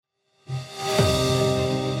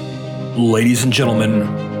Ladies and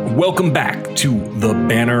gentlemen, welcome back to the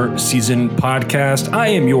Banner Season Podcast. I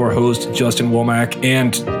am your host, Justin Womack,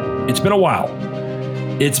 and it's been a while.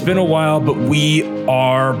 But we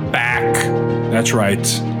are back. That's right.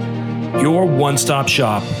 Your one-stop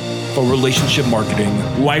shop for relationship marketing,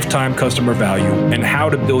 lifetime customer value, and how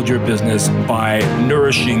to build your business by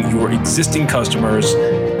nourishing your existing customers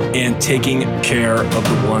and taking care of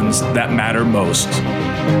the ones that matter most.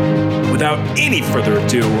 Without any further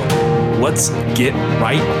ado, let's get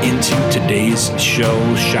right into today's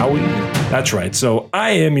show, shall we? That's right. So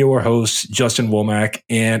I am your host, Justin Womack,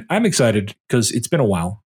 and I'm excited because it's been a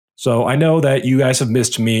while. So I know that you guys have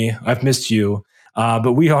missed me. I've missed you,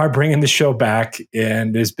 but we are bringing the show back,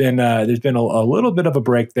 and there's been a little bit of a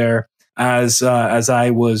break there as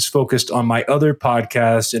I was focused on my other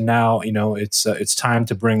podcast, and now it's time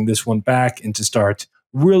to bring this one back and to start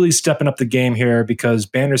really stepping up the game here because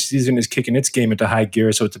Banner Season is kicking its game into high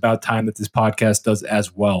gear. So it's about time that this podcast does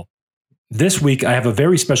as well. This week, I have a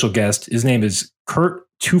very special guest. His name is Curt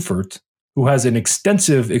Tueffert, who has an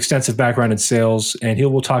extensive background in sales, and he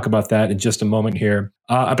will talk about that in just a moment here.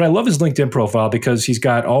 But I love his LinkedIn profile because he's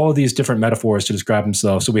got all of these different metaphors to describe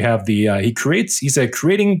himself. So we have he's a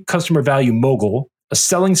creating customer value mogul, a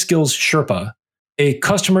selling skills Sherpa, a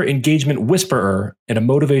customer engagement whisperer, and a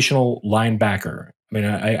motivational linebacker. I mean,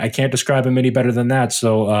 I can't describe him any better than that.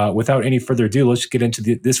 So without any further ado, let's get into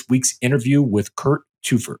this week's interview with Curt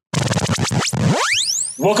Tueffert.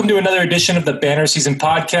 Welcome to another edition of the Banner Season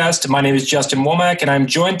Podcast. My name is Justin Womack, and I'm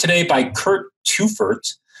joined today by Curt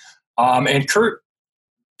Tueffert. And Curt,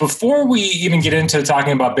 before we even get into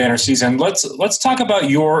talking about Banner Season, let's talk about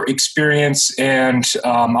your experience. And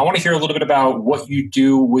I want to hear a little bit about what you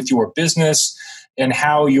do with your business and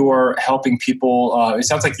how you're helping people. It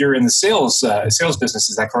sounds like you're in the sales business.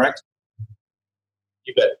 Is that correct?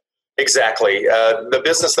 You bet. Exactly. The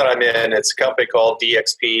business that I'm in, it's a company called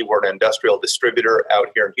DXP. We're an industrial distributor out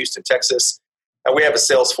here in Houston, Texas. And we have a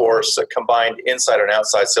sales force, a combined inside and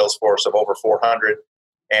outside sales force of over 400.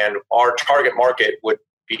 And our target market would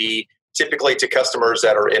be typically to customers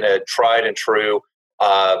that are in a tried and true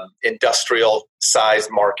industrial sized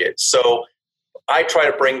market. So I try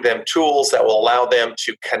to bring them tools that will allow them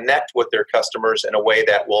to connect with their customers in a way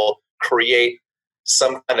that will create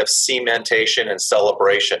some kind of cementation and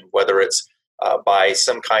celebration, whether it's by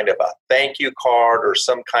some kind of a thank you card or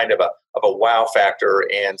some kind of a wow factor.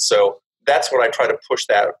 And so that's what I try to push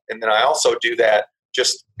that. And then I also do that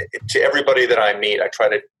just to everybody that I meet. I try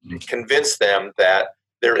to convince them that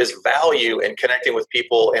there is value in connecting with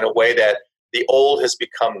people in a way that the old has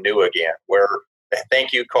become new again, where a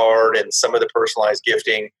thank you card and some of the personalized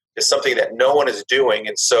gifting is something that no one is doing.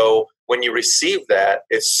 And so when you receive that,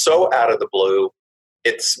 it's so out of the blue,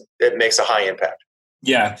 it makes a high impact.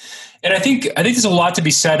 Yeah. And I think there's a lot to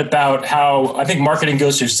be said about how I think marketing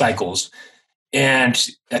goes through cycles. And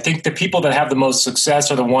I think the people that have the most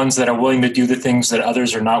success are the ones that are willing to do the things that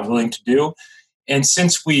others are not willing to do. And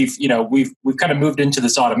since we've kind of moved into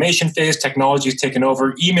this automation phase, technology's taken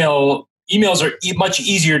over, emails are much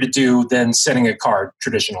easier to do than sending a card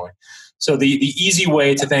traditionally. So the easy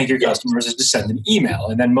way to thank your customers is to send an email.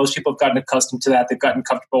 And then most people have gotten accustomed to that. They've gotten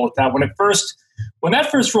comfortable with that. When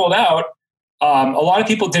that first rolled out, a lot of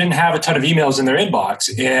people didn't have a ton of emails in their inbox.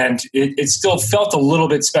 And it still felt a little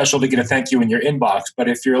bit special to get a thank you in your inbox. But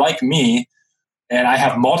if you're like me, and I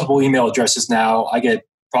have multiple email addresses now, I get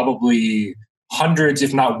probably hundreds,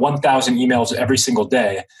 if not 1,000 emails every single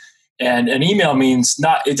day. And an email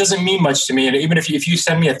it doesn't mean much to me. And even if you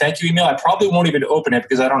send me a thank you email, I probably won't even open it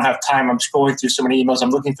because I don't have time. I'm scrolling through so many emails. I'm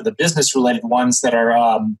looking for the business related ones that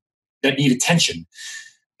are, that need attention.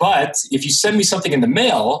 But if you send me something in the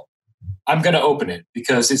mail, I'm going to open it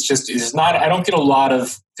because I don't get a lot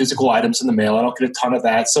of physical items in the mail. I don't get a ton of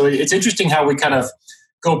that. So it's interesting how we kind of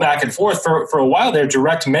go back and forth. For a while there,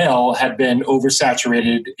 direct mail had been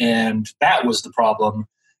oversaturated and that was the problem.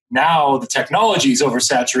 Now the technology is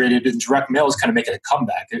oversaturated and direct mail is kind of making a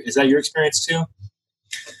comeback. Is that your experience too?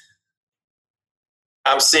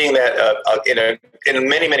 I'm seeing that in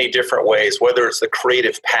many, many different ways, whether it's the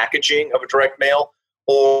creative packaging of a direct mail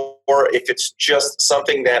or if it's just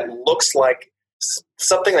something that looks like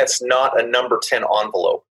something that's not a number 10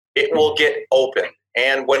 envelope. It will get open.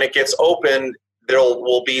 And when it gets open, there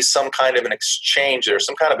will be some kind of an exchange. There's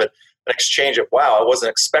some kind of an exchange of, wow, I wasn't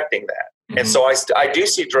expecting that. Mm-hmm. And so I do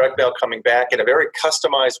see direct mail coming back in a very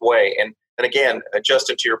customized way. And again,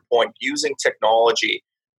 Justin, to your point, using technology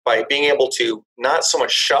by being able to not so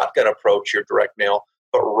much shotgun approach your direct mail,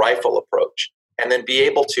 but rifle approach, and then be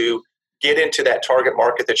able to get into that target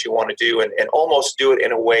market that you want to do and almost do it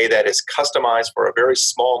in a way that is customized for a very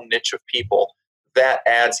small niche of people that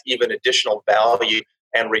adds even additional value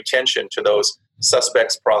and retention to those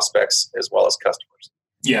suspects, prospects, as well as customers.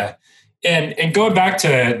 Yeah. And going back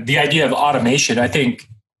to the idea of automation, I think,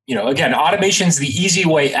 again, automation is the easy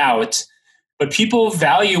way out, but people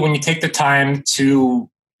value when you take the time to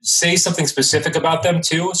say something specific about them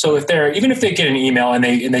too. So even if they get an email and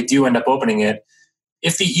they do end up opening it,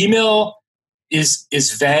 if the email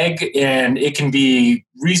is vague and it can be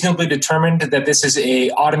reasonably determined that this is a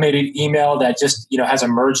automated email that just has a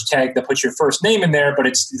merge tag that puts your first name in there, but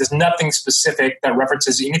there's nothing specific that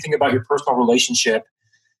references anything about your personal relationship,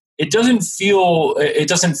 it doesn't feel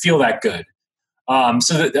that good.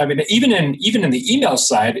 Even in the email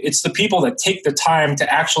side, it's the people that take the time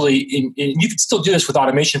to actually, and you can still do this with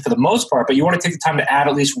automation for the most part, but you want to take the time to add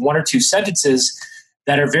at least one or two sentences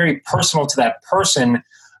that are very personal to that person,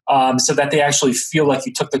 so that they actually feel like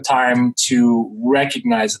you took the time to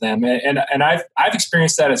recognize them. And I've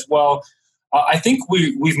experienced that as well. I think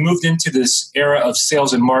we've moved into this era of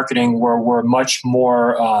sales and marketing where we're much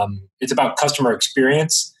more, it's about customer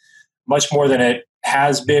experience, much more than it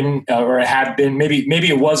has been or it had been. Maybe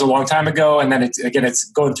it was a long time ago, and then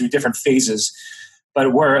it's going through different phases.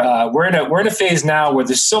 But we're in a phase now where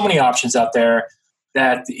there's so many options out there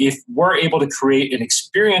that if we're able to create an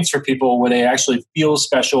experience for people where they actually feel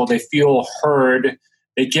special, they feel heard,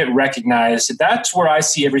 they get recognized, that's where I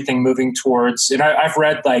see everything moving towards. And I've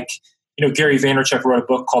read Gary Vaynerchuk wrote a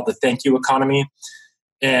book called The Thank You Economy.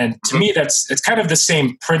 And to me, it's kind of the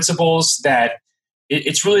same principles, that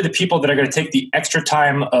it's really the people that are going to take the extra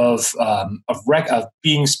time of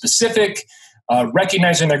being specific,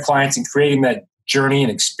 recognizing their clients and creating that journey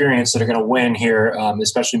and experience that are going to win here,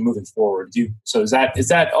 especially moving forward. So is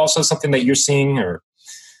that also something that you're seeing? Or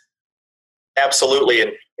Absolutely.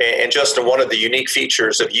 And Justin, one of the unique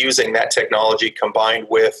features of using that technology combined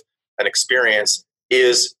with an experience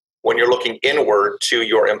is when you're looking inward to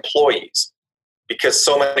your employees. Because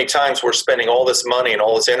so many times we're spending all this money and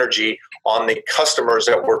all this energy on the customers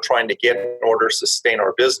that we're trying to get in order to sustain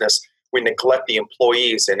our business, we neglect the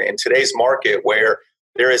employees. And in today's market, where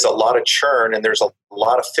there is a lot of churn and there's a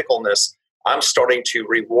lot of fickleness, I'm starting to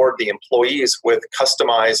reward the employees with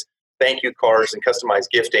customized thank you cards and customized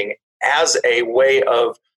gifting as a way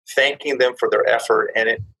of thanking them for their effort. And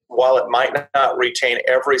while it might not retain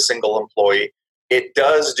every single employee, it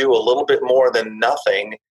does do a little bit more than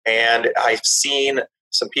nothing. And I've seen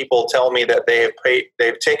some people tell me that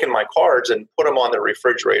they've taken my cards and put them on their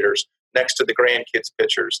refrigerators next to the grandkids'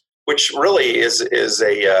 pictures, which really is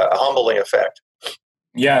a humbling effect.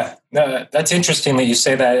 Yeah, no, that's interesting that you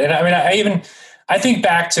say that. And I think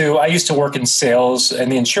back to, I used to work in sales in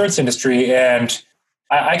the insurance industry, and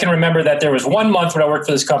I can remember that there was 1 month when I worked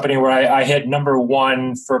for this company where I hit number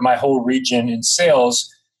one for my whole region in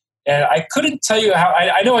sales. And I couldn't tell you how.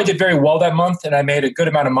 I know I did very well that month and I made a good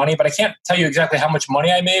amount of money, but I can't tell you exactly how much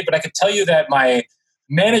money I made. But I could tell you that my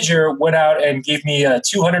manager went out and gave me a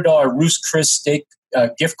 $200 Roost Chris steak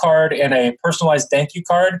gift card and a personalized thank you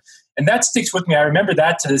card. And that sticks with me. I remember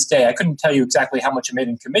that to this day. I couldn't tell you exactly how much I made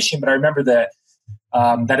in commission, but I remember that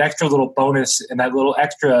extra little bonus and that little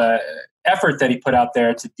extra effort that he put out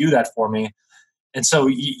there to do that for me. And so,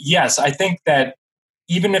 yes, I think that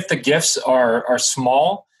even if the gifts are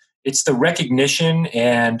small, it's the recognition.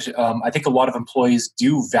 And I think a lot of employees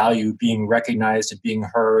do value being recognized and being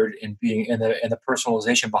heard and being in the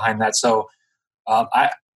personalization behind that. So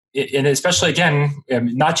and especially, again,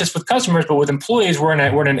 not just with customers, but with employees, we're in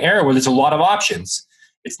an era where there's a lot of options.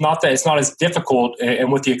 It's not as difficult,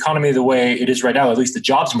 and with the economy the way it is right now, at least the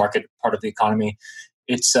jobs market part of the economy,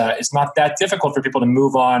 it's not that difficult for people to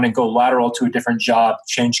move on and go lateral to a different job,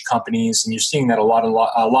 change companies, and you're seeing that a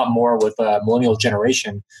lot more with millennial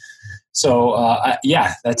generation. So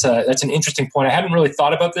that's an interesting point. I hadn't really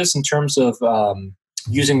thought about this in terms of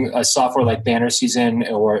using a software like Banner Season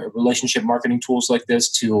or relationship marketing tools like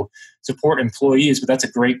this to support employees, but that's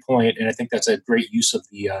a great point, and I think that's a great use of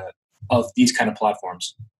these kind of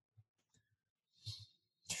platforms.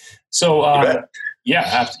 So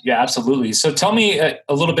absolutely. So tell me a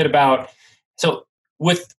little bit about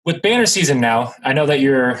with Banner Season now. I know that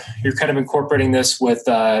you're kind of incorporating this with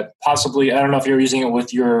possibly, I don't know if you're using it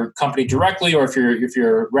with your company directly or if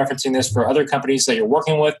you're referencing this for other companies that you're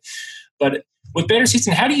working with, but with Banner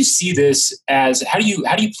Season, how do you see this as? How do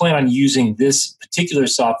you plan on using this particular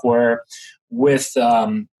software with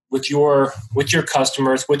your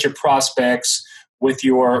customers, with your prospects, with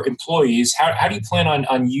your employees? How do you plan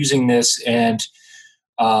on using this? And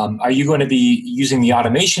are you going to be using the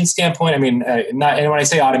automation standpoint? I mean, and when I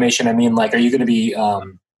say automation, I mean are you going to be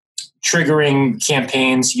triggering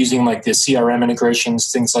campaigns using like the CRM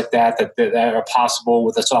integrations, things like that are possible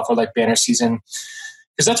with a software like Banner Season.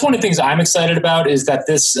 Because that's one of the things I'm excited about is that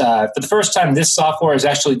this, for the first time, this software is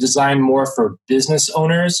actually designed more for business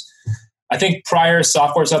owners. I think prior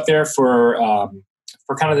softwares out there for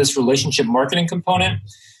kind of this relationship marketing component,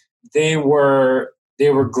 they were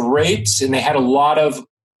great and they had a lot of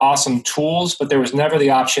awesome tools, but there was never the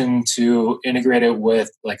option to integrate it with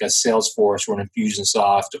like a Salesforce or an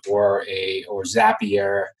Infusionsoft or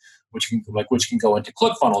Zapier, which can go into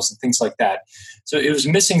ClickFunnels and things like that. So it was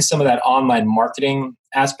missing some of that online marketing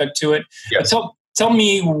aspect to it. Yes. But tell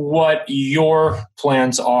me what your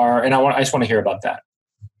plans are, and I just want to hear about that.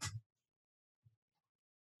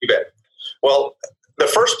 You bet. Well, the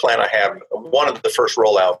first plan I have, one of the first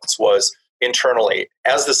rollouts was internally.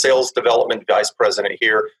 As the sales development vice president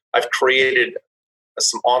here, I've created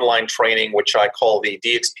some online training, which I call the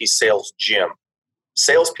DXP Sales Gym.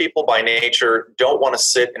 Salespeople by nature don't want to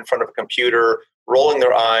sit in front of a computer, rolling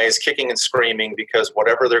their eyes, kicking and screaming, because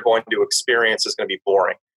whatever they're going to experience is going to be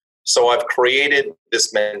boring. So I've created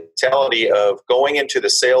this mentality of going into the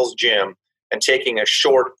sales gym and taking a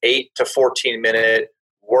short 8 to 14 minute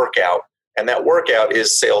workout. And that workout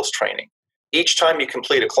is sales training. Each time you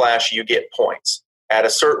complete a class, you get points. At a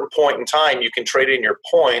certain point in time, you can trade in your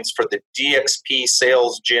points for the DXP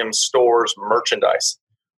Sales Gym Stores merchandise.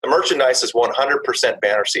 The merchandise is 100%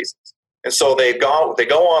 Banner Seasons. And so they go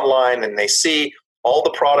online and they see all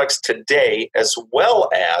the products today as well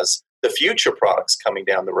as the future products coming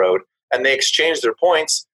down the road, and they exchange their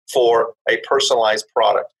points for a personalized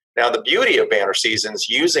product. Now, the beauty of Banner Seasons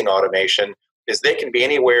using automation is they can be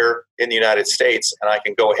anywhere in the United States, and I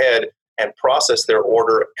can go ahead and process their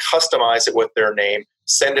order, customize it with their name,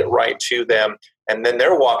 send it right to them, and then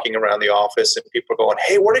they're walking around the office and people are going,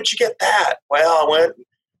 "Hey, where did you get that?" Well, I went.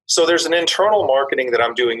 So there's an internal marketing that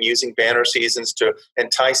I'm doing using Banner Seasons to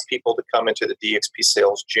entice people to come into the DXP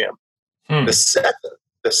Sales Gym.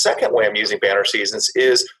 The second way I'm using Banner Seasons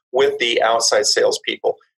is with the outside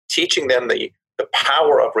salespeople, teaching them the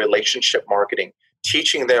power of relationship marketing,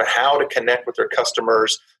 teaching them how to connect with their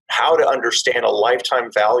customers, how to understand a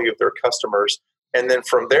lifetime value of their customers. And then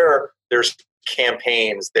from there, there's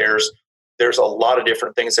campaigns, there's a lot of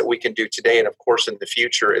different things that we can do today. And of course, in the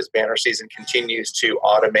future, as Banner Season continues to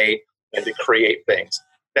automate and to create things.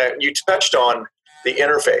 Now, you touched on the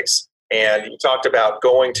interface and you talked about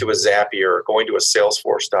going to a Zapier or going to a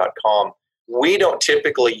Salesforce.com. We don't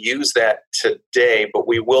typically use that today, but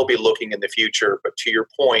we will be looking in the future. But to your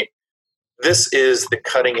point, this is the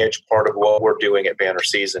cutting edge part of what we're doing at Banner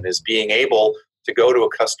Season, is being able to go to a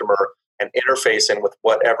customer and interface in with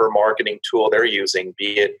whatever marketing tool they're using,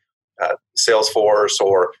 be it Salesforce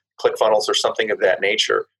or ClickFunnels or something of that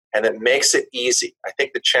nature. And it makes it easy. I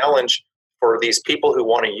think the challenge for these people who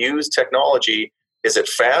want to use technology, is it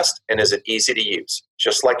fast and is it easy to use?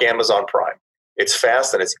 Just like Amazon Prime. It's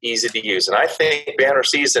fast and it's easy to use. And I think Banner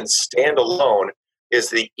Season standalone is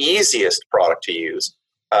the easiest product to use.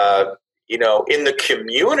 In the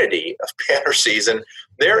community of Banner Season,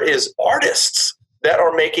 there is artists that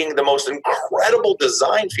are making the most incredible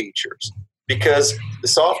design features, because the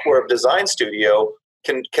software of Design Studio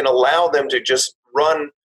can allow them to just run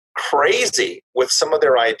crazy with some of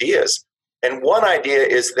their ideas. And one idea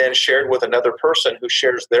is then shared with another person who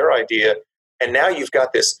shares their idea. And now you've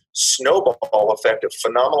got this snowball effect of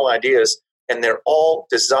phenomenal ideas, and they're all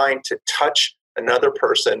designed to touch another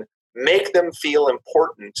person, make them feel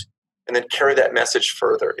important, and then carry that message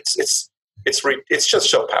further. It's just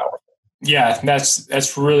so powerful. Yeah,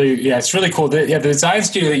 it's really cool. The Design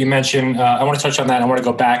Studio that you mentioned, I want to touch on that. I want to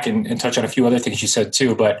go back and touch on a few other things you said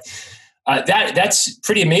too, but that's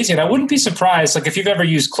pretty amazing. And I wouldn't be surprised, like if you've ever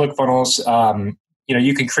used ClickFunnels,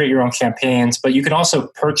 you can create your own campaigns, but you can also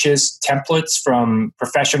purchase templates from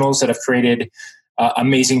professionals that have created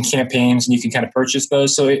amazing campaigns, and you can kind of purchase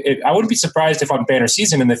those. So I wouldn't be surprised if on Banner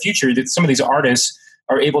Season in the future that some of these artists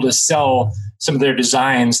are able to sell some of their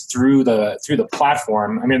designs through the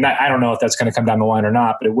platform. I mean, I don't know if that's going to come down the line or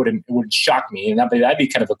not, but it wouldn't shock me, and that'd be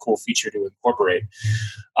kind of a cool feature to incorporate.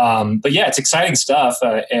 But yeah, it's exciting stuff,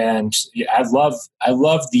 and I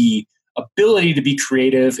love the ability to be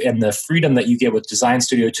creative and the freedom that you get with Design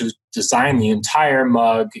Studio to design the entire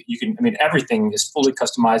mug. Everything is fully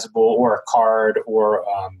customizable, or a card, or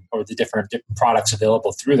the different products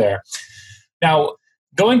available through there. Now,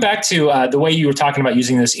 going back to the way you were talking about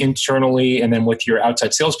using this internally and then with your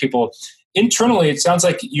outside salespeople, internally, it sounds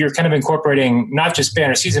like you're kind of incorporating not just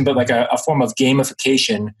Banner Season, but like a form of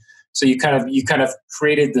gamification. So you kind of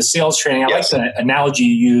created the sales training. I like the analogy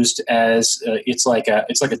you used as it's like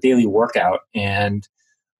a daily workout, and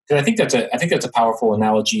Because I think that's a powerful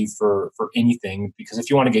analogy for anything. Because if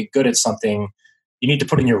you want to get good at something, you need to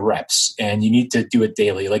put in your reps and you need to do it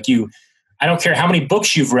daily. I don't care how many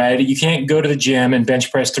books you've read. You can't go to the gym and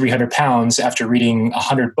bench press 300 pounds after reading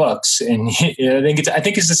 100 books. And I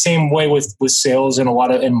think it's the same way with sales and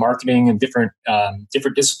in marketing and different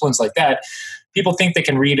disciplines like that. People think they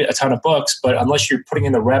can read a ton of books, but unless you're putting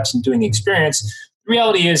in the reps and doing the experience, the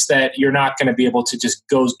reality is that you're not going to be able to just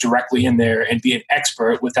go directly in there and be an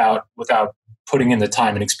expert without putting in the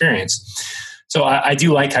time and experience. So I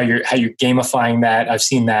do like how you're gamifying that. I've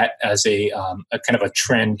seen that as a kind of a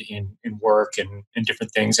trend in work and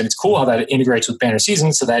different things, and it's cool how that integrates with Banner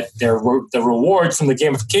Season, so that the rewards from the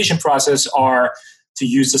gamification process are to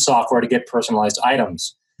use the software to get personalized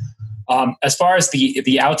items. As far as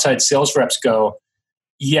the outside sales reps go,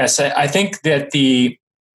 yes, I think that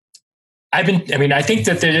I think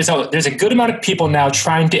that there's a good amount of people now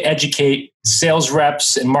trying to educate sales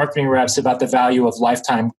reps and marketing reps about the value of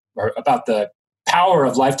lifetime, or about the power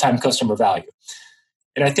of lifetime customer value.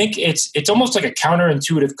 And I think it's almost like a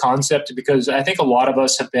counterintuitive concept, because I think a lot of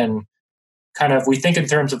us have been we think in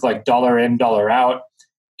terms of like dollar in, dollar out.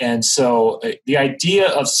 And so the idea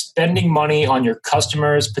of spending money on your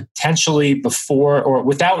customers potentially before or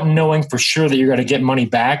without knowing for sure that you're going to get money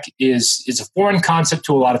back is a foreign concept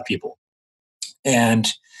to a lot of people.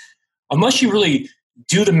 And unless you really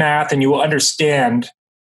do the math and you will understand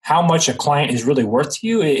how much a client is really worth to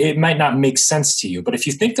you, it might not make sense to you. But if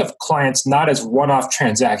you think of clients not as one-off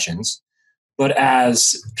transactions, but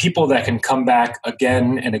as people that can come back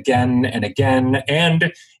again and again and again,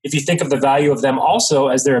 and if you think of the value of them also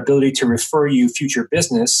as their ability to refer you future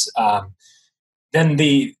business, then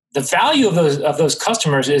the value of those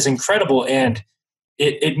customers is incredible. And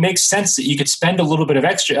it makes sense that you could spend a little bit of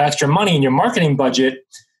extra money in your marketing budget,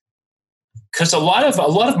 because a lot of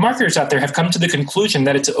marketers out there have come to the conclusion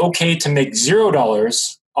that it's okay to make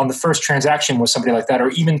 $0 on the first transaction with somebody like that, or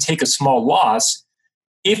even take a small loss,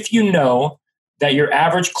 if you know that your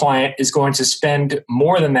average client is going to spend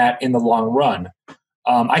more than that in the long run.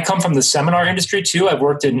 I come from the seminar industry too. I've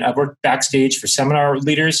worked backstage for seminar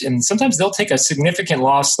leaders, and sometimes they'll take a significant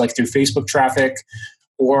loss, like through Facebook traffic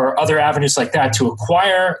or other avenues like that, to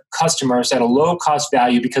acquire customers at a low cost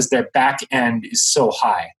value because their back end is so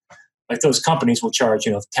high. Like those companies will charge,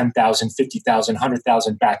 $10,000, $50,000,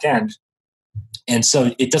 $100,000 back end. And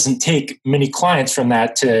so it doesn't take many clients from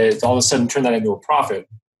that to all of a sudden turn that into a profit.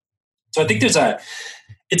 So I think it's a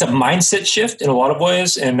mindset shift in a lot of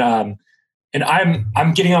ways. And I'm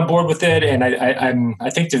getting on board with it. And I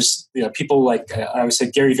think there's people like, I always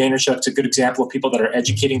say Gary Vaynerchuk's a good example of people that are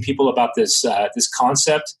educating people about this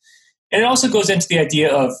concept. And it also goes into the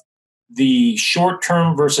idea of the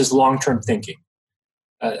short-term versus long-term thinking.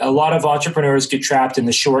 A lot of entrepreneurs get trapped in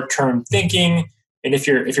the short-term thinking, and if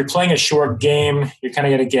you're playing a short game, you're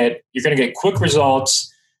going to get quick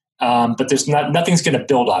results, but there's nothing's going to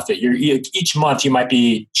build off it. Each month you might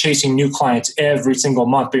be chasing new clients every single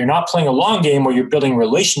month, but you're not playing a long game where you're building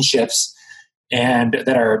relationships and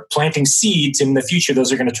that are planting seeds. In the future,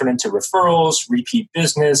 those are going to turn into referrals, repeat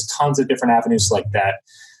business, tons of different avenues like that.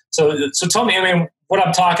 So tell me, what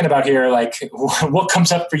I'm talking about here, like what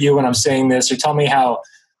comes up for you when I'm saying this, or tell me how.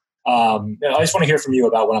 I just want to hear from you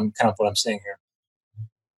about what I'm saying here.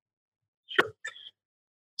 Sure.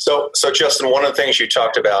 So Justin, one of the things you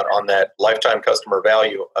talked about on that lifetime customer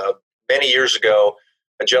value, many years ago,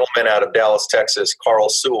 a gentleman out of Dallas, Texas, Carl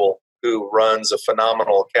Sewell, who runs a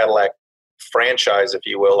phenomenal Cadillac franchise, if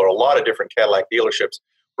you will, or a lot of different Cadillac dealerships,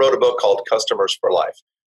 wrote a book called Customers for Life,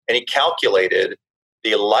 and he calculated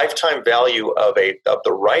the lifetime value of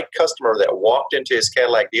the right customer that walked into his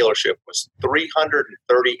Cadillac dealership was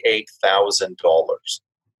 $338,000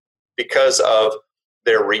 because of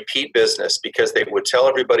their repeat business, because they would tell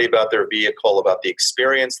everybody about their vehicle, about the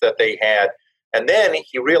experience that they had. And then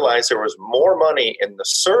he realized there was more money in the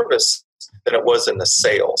service than it was in the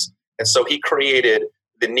sales. And so he created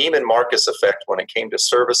the Neiman Marcus effect when it came to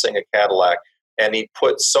servicing a Cadillac. And he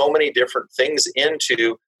put so many different things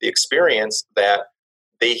into the experience that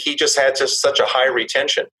he just had such a high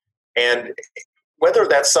retention. And whether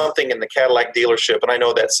that's something in the Cadillac dealership, and I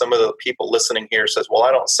know that some of the people listening here says, well,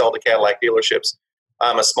 I don't sell to Cadillac dealerships.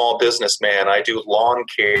 I'm a small businessman. I do lawn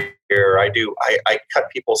care. I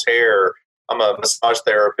cut people's hair. I'm a massage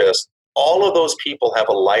therapist. All of those people have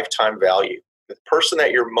a lifetime value. The person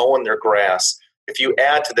that you're mowing their grass, if you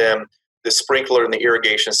add to them the sprinkler and the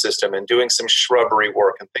irrigation system and doing some shrubbery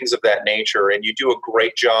work and things of that nature, and you do a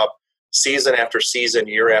great job season after season,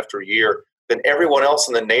 year after year, then everyone else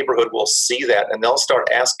in the neighborhood will see that and they'll start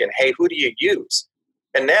asking, hey, who do you use?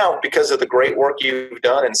 And now, because of the great work you've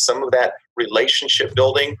done and some of that relationship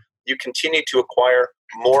building, you continue to acquire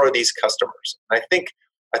more of these customers. And I think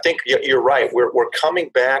you're right. We're coming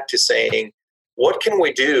back to saying, what can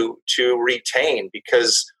we do to retain?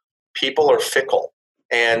 Because people are fickle,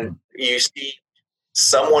 and you see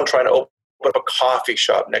someone trying to open up a coffee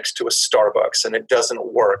shop next to a Starbucks and it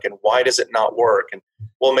doesn't work. And why does it not work? And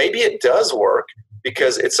well, maybe it does work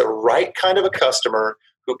because it's a right kind of a customer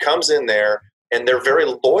who comes in there and they're very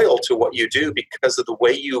loyal to what you do because of the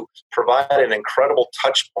way you provide an incredible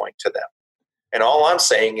touch point to them. And all I'm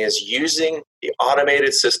saying is using the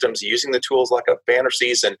automated systems, using the tools like a Banner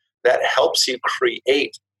Season, that helps you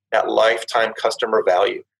create that lifetime customer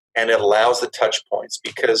value. And it allows the touch points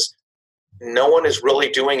because no one is really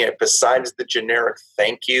doing it besides the generic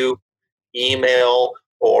thank you email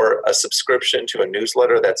or a subscription to a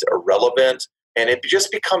newsletter that's irrelevant. And it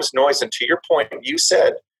just becomes noise. And to your point, you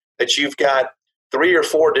said that you've got 3 or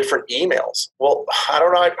 4 different emails. Well, how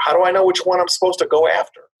do I know which one I'm supposed to go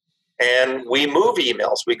after? And we move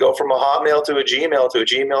emails. We go from a Hotmail to a Gmail to a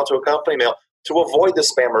Gmail to a company mail to avoid the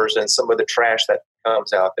spammers and some of the trash that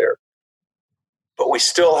comes out there. But we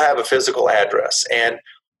still have a physical address. And,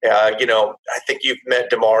 I think you've met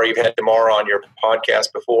Damar. You've had Damar on your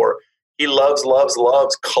podcast before. He loves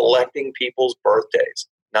collecting people's birthdays.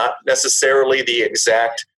 Not necessarily the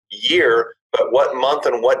exact year, but what month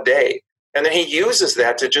and what day. And then he uses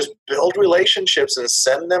that to just build relationships and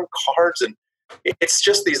send them cards. And it's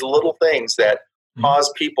just these little things that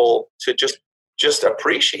cause people to just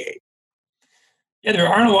appreciate. Yeah, there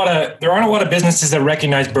aren't a lot of businesses that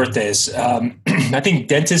recognize birthdays. I think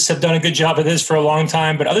dentists have done a good job of this for a long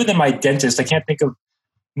time, but other than my dentist, I can't think of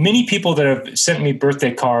many people that have sent me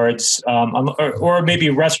birthday cards, or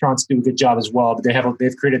maybe restaurants do a good job as well. But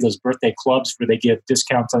they've created those birthday clubs where they give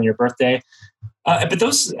discounts on your birthday. But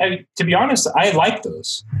those, to be honest, I like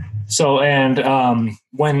those. So, and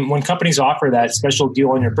when companies offer that special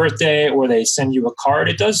deal on your birthday, or they send you a card,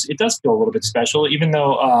 it does feel a little bit special, even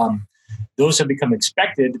though those have become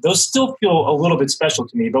expected. Those still feel a little bit special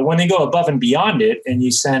to me. But when they go above and beyond it, and you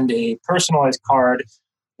send a personalized card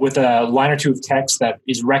with a line or two of text that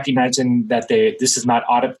is recognizing that this is not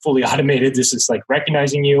fully automated, this is like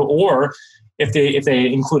recognizing you, or if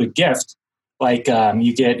they include a gift, like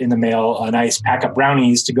you get in the mail a nice pack of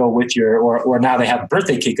brownies to go with your, or now they have a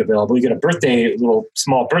birthday cake available. You get a little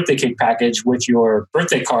small birthday cake package with your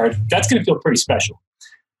birthday card. That's going to feel pretty special,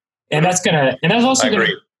 and that's also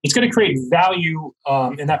it's going to create value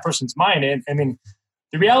in that person's mind. And I mean,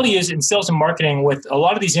 the reality is, in sales and marketing, with a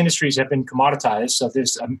lot of these industries have been commoditized. So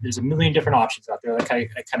there's a million different options out there, like I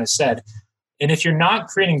kind of said. And if you're not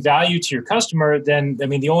creating value to your customer, then I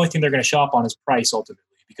mean, the only thing they're going to shop on is price ultimately.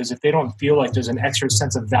 Because if they don't feel like there's an extra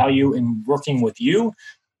sense of value in working with you,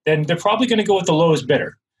 then they're probably going to go with the lowest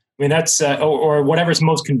bidder. I mean, that's or whatever's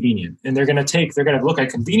most convenient, and they're going to look at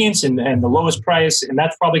convenience and the lowest price, and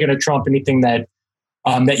that's probably going to trump anything that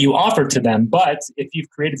you offer to them. But if you've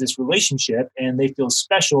created this relationship and they feel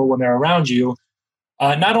special when they're around you,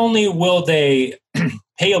 not only will they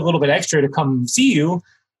pay a little bit extra to come see you,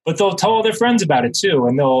 but they'll tell all their friends about it too,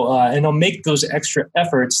 and they'll make those extra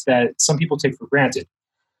efforts that some people take for granted.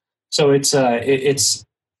 So it's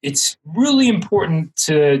really important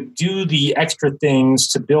to do the extra things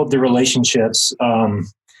to build the relationships. And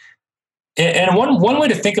one way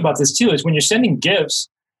to think about this too is when you're sending gifts,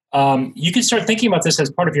 you can start thinking about this as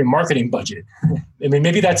part of your marketing budget. I mean,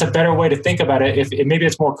 maybe that's a better way to think about it. Maybe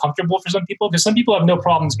it's more comfortable for some people, because some people have no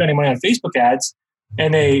problem spending money on Facebook ads,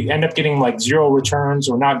 and they end up getting like 0 returns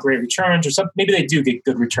or not great returns, or something. Maybe they do get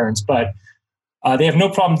good returns, but they have no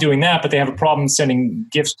problem doing that, but they have a problem sending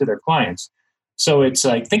gifts to their clients. So it's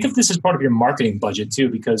like, think of this as part of your marketing budget too,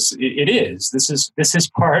 because it is. This is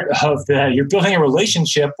part of you're building a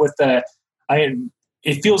relationship with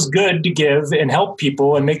it feels good to give and help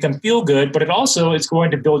people and make them feel good, but it also is going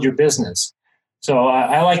to build your business. So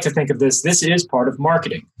I like to think of this is part of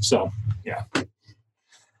marketing. So, yeah.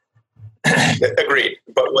 Agreed.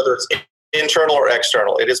 But whether it's internal or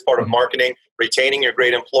external, it is part of marketing, retaining your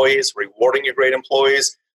great employees, rewarding your great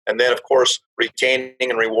employees, and then, of course, retaining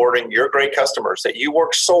and rewarding your great customers that you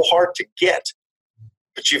work so hard to get,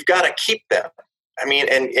 but you've got to keep them. I mean,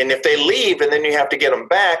 and if they leave and then you have to get them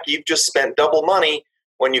back, you've just spent double money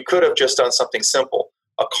when you could have just done something simple: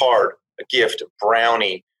 a card, a gift, a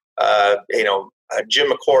brownie.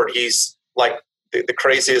 Jim McCord, he's like the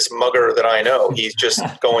craziest mugger that I know. He's just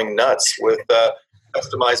going nuts with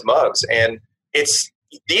customized mugs. And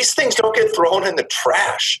these things don't get thrown in the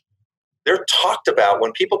trash. They're talked about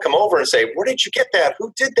when people come over and say, "Where did you get that?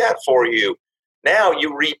 Who did that for you?" Now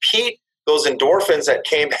you repeat those endorphins that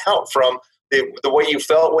came out from the way you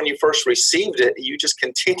felt when you first received it. You just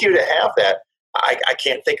continue to have that. I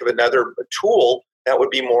can't think of another tool that would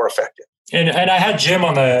be more effective. And I had Jim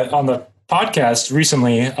on the podcast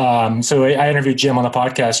recently. So I interviewed Jim on the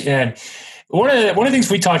podcast, and one of the things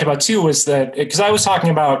we talked about too was that, because I was talking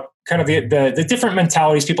about kind of the different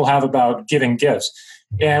mentalities people have about giving gifts.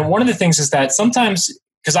 And one of the things is that sometimes,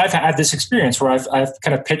 because I've had this experience where I've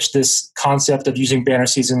kind of pitched this concept of using banner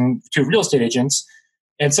season to real estate agents,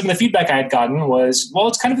 and some of the feedback I had gotten was, well,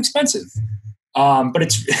 it's kind of expensive. But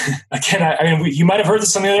it's, again, I mean, you might have heard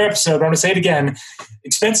this on the other episode, but I'm going to say it again.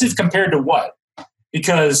 Expensive compared to what?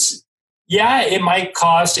 Because, yeah, it might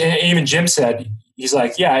cost, and even Jim said, he's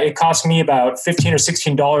like, yeah, it cost me about $15 or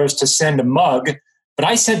 $16 to send a mug, but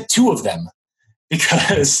I sent 2 of them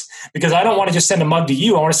because I don't want to just send a mug to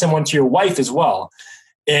you. I want to send one to your wife as well.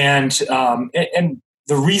 And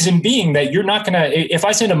the reason being that you're not going to, if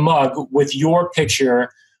I send a mug with your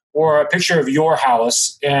picture or a picture of your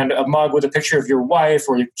house and a mug with a picture of your wife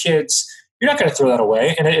or your kids, you're not going to throw that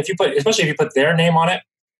away. And especially if you put their name on it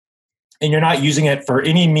and you're not using it for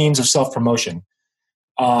any means of self-promotion,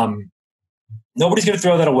 nobody's going to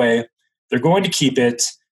throw that away. They're going to keep it.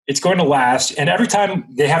 It's going to last. And every time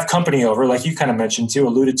they have company over, like you kind of mentioned too,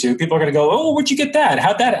 alluded to, people are going to go, oh, where'd you get that?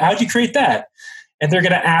 How'd you create that? And they're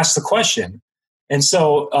going to ask the question. And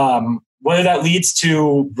so, whether that leads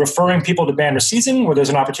to referring people to Banner Season, where there's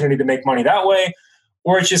an opportunity to make money that way,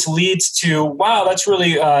 or it just leads to, wow, that's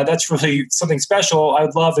really something special. I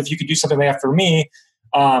would love if you could do something like that for me.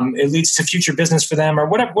 It leads to future business for them, or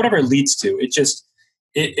whatever it leads to. It just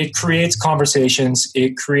it creates conversations,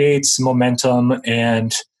 it creates momentum,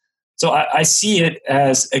 and so I see it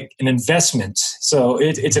as an investment. So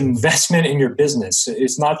it's an investment in your business.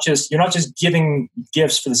 It's not just, you're not just giving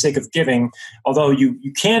gifts for the sake of giving, although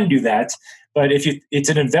you can do that. But it's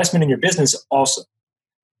an investment in your business also,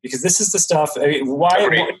 because this is the stuff.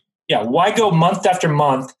 Why go month after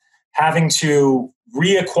month having to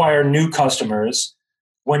reacquire new customers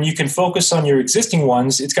when you can focus on your existing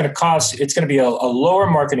ones? It's going to be a lower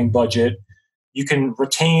marketing budget. You can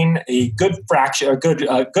retain a good fraction, a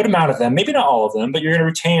good amount of them, maybe not all of them, but you're going to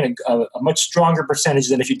retain a much stronger percentage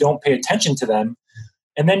than if you don't pay attention to them.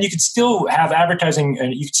 And then you could still have advertising,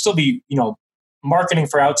 and you could still be, marketing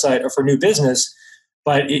for outside or for new business,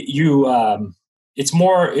 but it's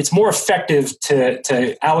more effective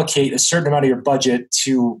to allocate a certain amount of your budget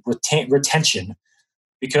to retention,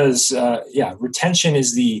 because retention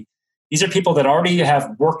is these are people that already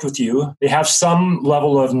have worked with you. They have some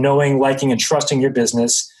level of knowing, liking, and trusting your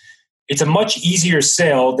business. It's a much easier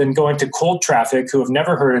sale than going to cold traffic who have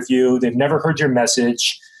never heard of you. They've never heard your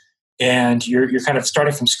message, and you're kind of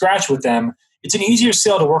starting from scratch with them. It's an easier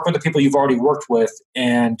sale to work with the people you've already worked with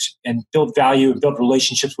and build value and build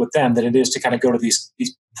relationships with them than it is to kind of go to these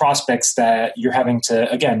prospects that you're having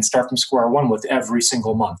to, again, start from square one with every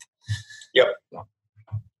single month. Yep.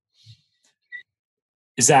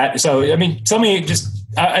 Is that so? I mean, tell me, I just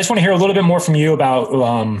want to hear a little bit more from you about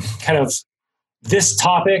kind of this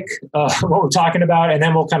topic, what we're talking about, and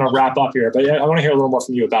then we'll kind of wrap up here. But I want to hear a little more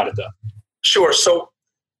from you about it, though. Sure. So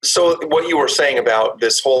what you were saying about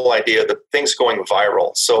this whole idea that things going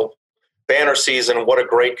viral. So Banner Season, what a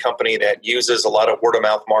great company that uses a lot of word of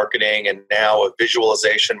mouth marketing and now a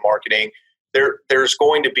visualization marketing. There's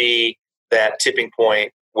going to be that tipping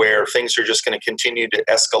point where things are just going to continue to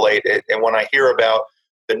escalate. And when I hear about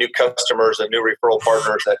the new customers and new referral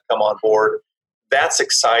partners that come on board, that's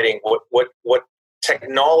exciting. What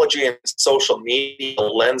technology and social media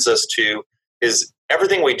lends us to is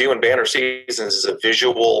everything we do in Banner Seasons is a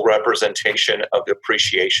visual representation of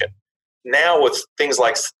appreciation. Now with things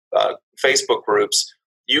like Facebook groups,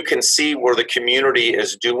 you can see where the community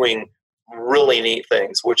is doing really neat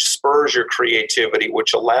things, which spurs your creativity,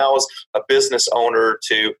 which allows a business owner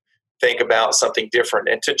to think about something different.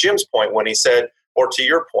 And to Jim's point, when he said, or to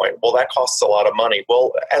your point, well, that costs a lot of money.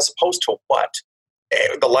 Well, as opposed to what?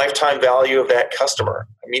 The lifetime value of that customer.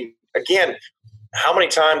 I mean, again, how many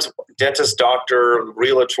times dentist, doctor,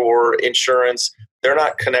 realtor, insurance, they're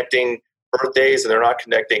not connecting birthdays and they're not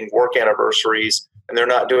connecting work anniversaries and they're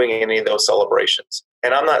not doing any of those celebrations.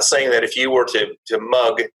 And I'm not saying that if you were to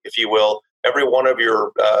mug, if you will, every one of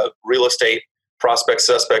your real estate prospects,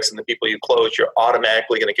 suspects, and the people you close, you're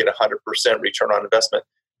automatically going to get 100% return on investment.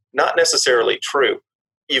 Not necessarily true.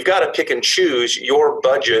 You've got to pick and choose your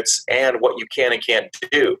budgets and what you can and can't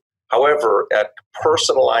do. However, a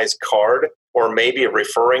personalized card, or maybe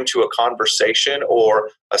referring to a conversation or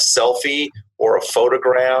a selfie or a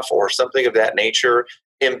photograph or something of that nature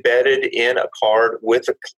embedded in a card with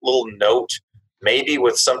a little note, maybe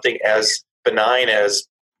with something as benign as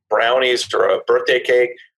brownies or a birthday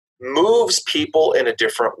cake, moves people in a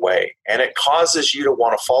different way, and it causes you to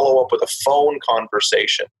want to follow up with a phone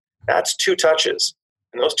conversation. That's 2 touches.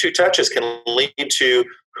 And those 2 touches can lead to,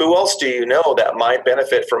 who else do you know that might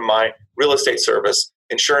benefit from my real estate service,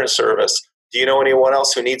 insurance service? Do you know anyone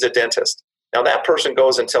else who needs a dentist? Now that person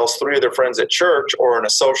goes and tells 3 of their friends at church or in a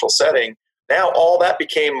social setting. Now all that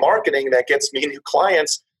became marketing that gets me new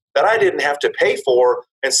clients that I didn't have to pay for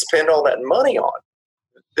and spend all that money on.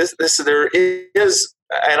 There is,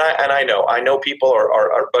 and I know people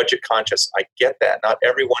are budget conscious. I get that. Not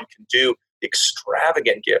everyone can do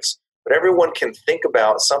extravagant gifts, but everyone can think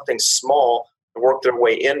about something small and work their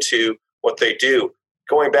way into what they do.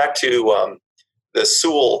 Going back to the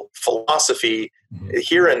Sewell philosophy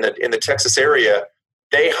here in the Texas area,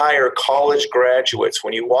 they hire college graduates.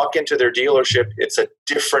 When you walk into their dealership, it's a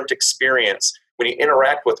different experience. When you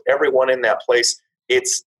interact with everyone in that place,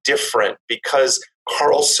 it's different, because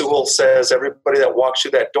Carl Sewell says everybody that walks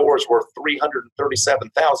through that door is worth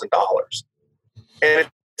 $337,000. And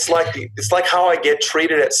it's like how I get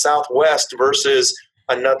treated at Southwest versus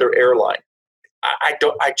another airline. I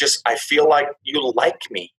feel like you like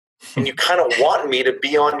me and you kind of want me to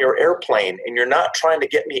be on your airplane, and you're not trying to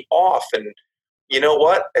get me off. And you know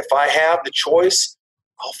what? If I have the choice,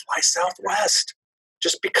 I'll fly Southwest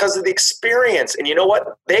just because of the experience. And you know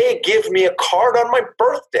what? They give me a card on my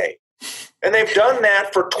birthday, and they've done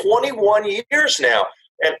that for 21 years now.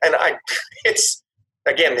 And it's,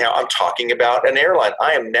 again, now I'm talking about an airline.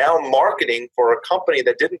 I am now marketing for a company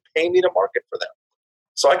that didn't pay me to market for them.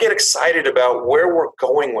 So I get excited about where we're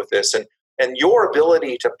going with this, and your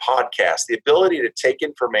ability to podcast, the ability to take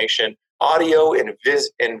information, audio and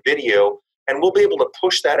video, and we'll be able to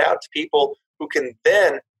push that out to people who can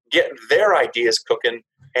then get their ideas cooking.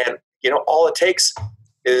 And, all it takes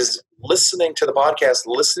is listening to the podcast,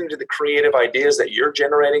 listening to the creative ideas that you're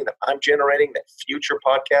generating, that I'm generating, that future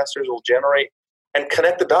podcasters will generate, and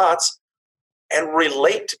connect the dots and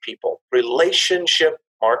relate to people. Relationship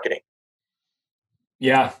marketing.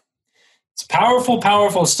 Yeah. It's powerful,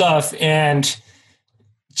 powerful stuff. And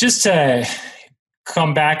just to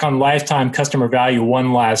come back on lifetime customer value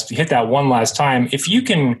hit that one last time. If you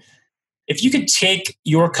could take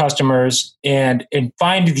your customers and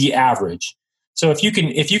find the average. So if you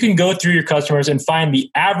can go through your customers and find the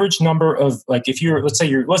average number of, like, let's say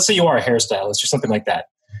you are a hairstylist or something like that.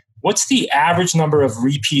 What's the average number of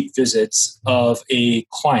repeat visits of a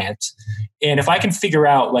client? And if I can figure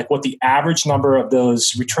out like what the average number of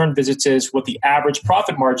those return visits is, what the average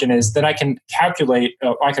profit margin is, then I can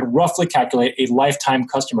roughly calculate a lifetime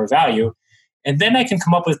customer value. And then I can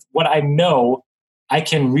come up with what I know I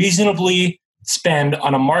can reasonably spend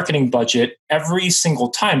on a marketing budget every single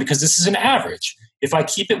time, because this is an average. If I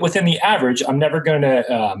keep it within the average, I'm never going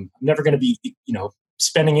to be,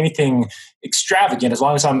 spending anything extravagant as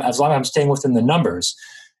long as I'm staying within the numbers.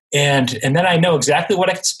 And then I know exactly what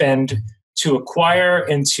I can spend to acquire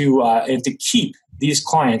and to keep these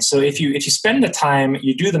clients. So if you spend the time,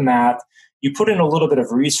 you do the math, you put in a little bit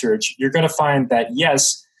of research, you're going to find that,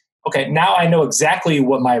 yes, okay, now I know exactly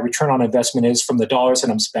what my return on investment is from the dollars that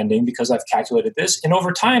I'm spending, because I've calculated this. And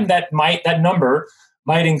over time, that number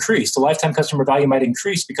might increase. The lifetime customer value might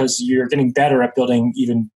increase because you're getting better at building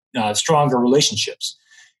even stronger relationships.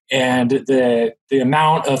 And the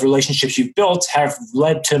amount of relationships you've built have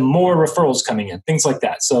led to more referrals coming in, things like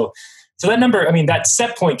that. So that number, that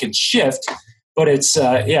set point can shift, but it's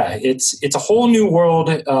a whole new world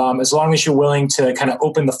as long as you're willing to kind of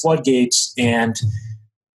open the floodgates and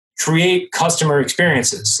create customer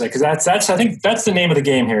experiences. Because I think that's the name of the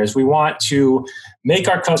game here, is we want to make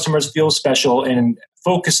our customers feel special and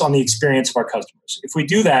focus on the experience of our customers. If we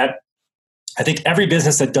do that, I think every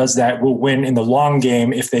business that does that will win in the long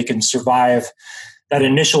game if they can survive that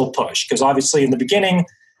initial push. Because obviously in the beginning,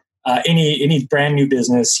 any brand new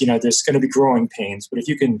business, there's going to be growing pains. But if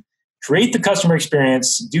you can create the customer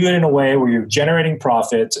experience, do it in a way where you're generating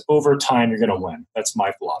profit, over time, you're going to win. That's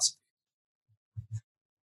my philosophy.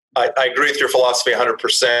 I agree with your philosophy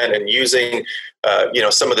 100%. And using,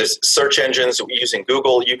 some of the search engines, using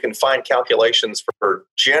Google, you can find calculations for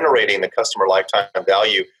generating the customer lifetime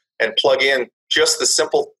value and plug in just the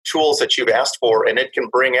simple tools that you've asked for, and it can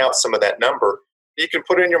bring out some of that number. You can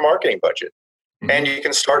put it in your marketing budget, and you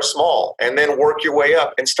can start small and then work your way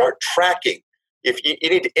up and start tracking. If you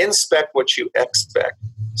need to inspect what you expect.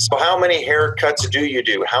 So how many haircuts do you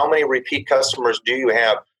do? How many repeat customers do you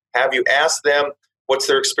have? Have you asked them what's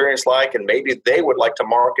their experience like? And maybe they would like to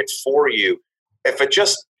market for you. If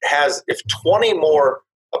 20 more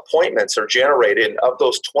appointments are generated, and of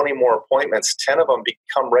those 20 more appointments, 10 of them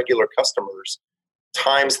become regular customers,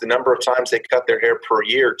 times the number of times they cut their hair per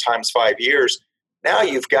year, times 5 years, Now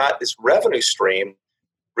you've got this revenue stream,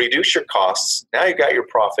 reduce your costs. Now you've got your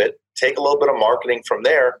profit, take a little bit of marketing from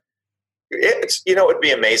there. It'd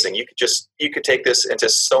be amazing. You could take this into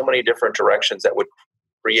so many different directions that would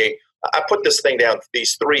create. I put this thing down,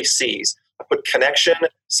 these 3 C's. I put connection,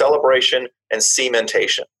 celebration, and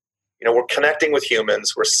cementation. We're connecting with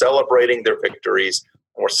humans, we're celebrating their victories,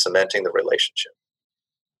 and we're cementing the relationship.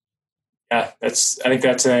 Yeah, I think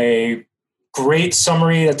that's a great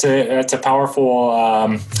summary. That's a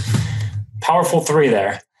powerful 3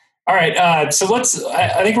 there. All right, so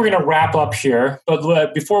I think we're going to wrap up here.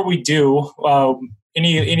 But before we do,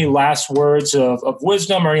 any last words of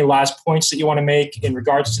wisdom or any last points that you want to make in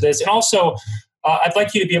regards to this? And also, I'd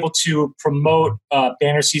like you to be able to promote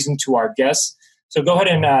Banner Season to our guests. So go ahead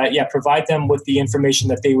and provide them with the information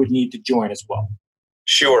that they would need to join as well.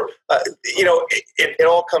 Sure. It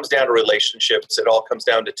all comes down to relationships. It all comes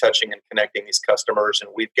down to touching and connecting these customers.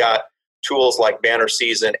 And we've got tools like Banner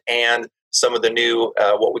Season and some of the new,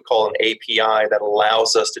 what we call an API that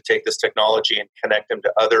allows us to take this technology and connect them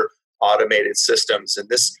to other automated systems. And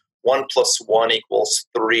this 1 + 1 =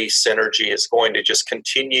 3 synergy is going to just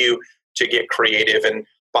continue to get creative. And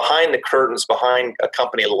behind the curtains, behind a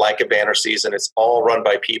company like a Banner Season, it's all run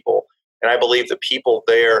by people. And I believe the people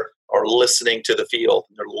there are listening to the field,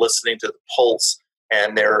 they're listening to the pulse,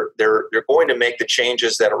 and they're going to make the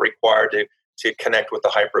changes that are required to connect with the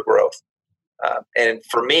hypergrowth. And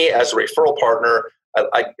for me, as a referral partner,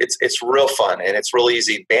 it's real fun and it's real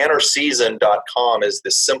easy. Bannerseason.com is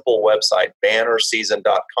the simple website.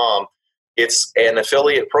 Bannerseason.com. It's an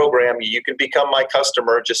affiliate program. You can become my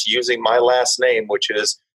customer just using my last name, which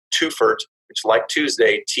is Tueffert, which like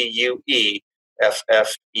Tuesday, Tueffert.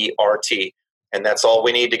 And that's all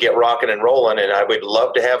we need to get rocking and rolling. And I would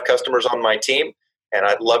love to have customers on my team. And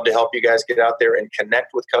I'd love to help you guys get out there and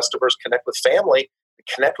connect with customers, connect with family,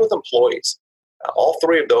 connect with employees. All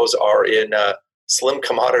 3 of those are in slim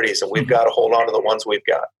commodities, and we've got to hold on to the ones we've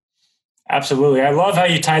got. Absolutely. I love how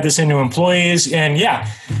you tied this into employees and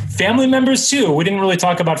family members too. We didn't really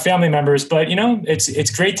talk about family members, but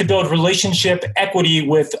it's great to build relationship equity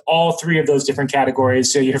with all 3 of those different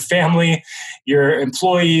categories. So your family, your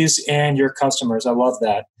employees, and your customers. I love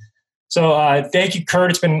that. So thank you,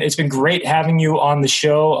 Curt. It's been great having you on the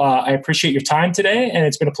show. I appreciate your time today, and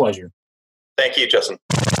it's been a pleasure. Thank you, Justin.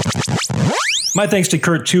 My thanks to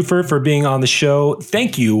Curt Tueffert for being on the show.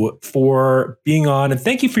 Thank you for being on, and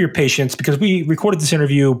thank you for your patience because we recorded this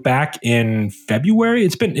interview back in February.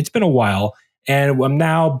 It's been a while, and I'm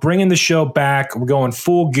now bringing the show back. We're going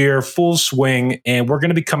full gear, full swing, and we're going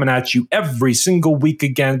to be coming at you every single week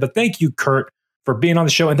again. But thank you, Curt, for being on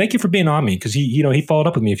the show, and thank you for being on me because he followed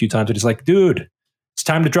up with me a few times. And he's like, "Dude, it's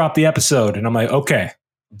time to drop the episode," and I'm like, "Okay,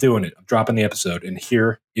 I'm doing it. I'm dropping the episode," and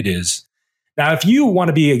here it is. Now, if you want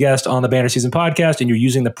to be a guest on the Banner Season podcast and you're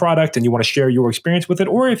using the product and you want to share your experience with it,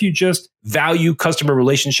 or if you just value customer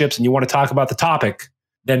relationships and you want to talk about the topic,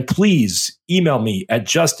 then please email me at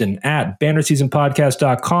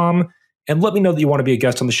justin@bannerseasonpodcast.com and let me know that you want to be a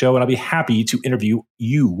guest on the show, and I'll be happy to interview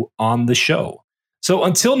you on the show. So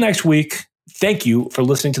until next week, thank you for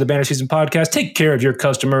listening to the Banner Season podcast. Take care of your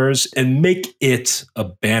customers and make it a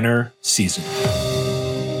banner season.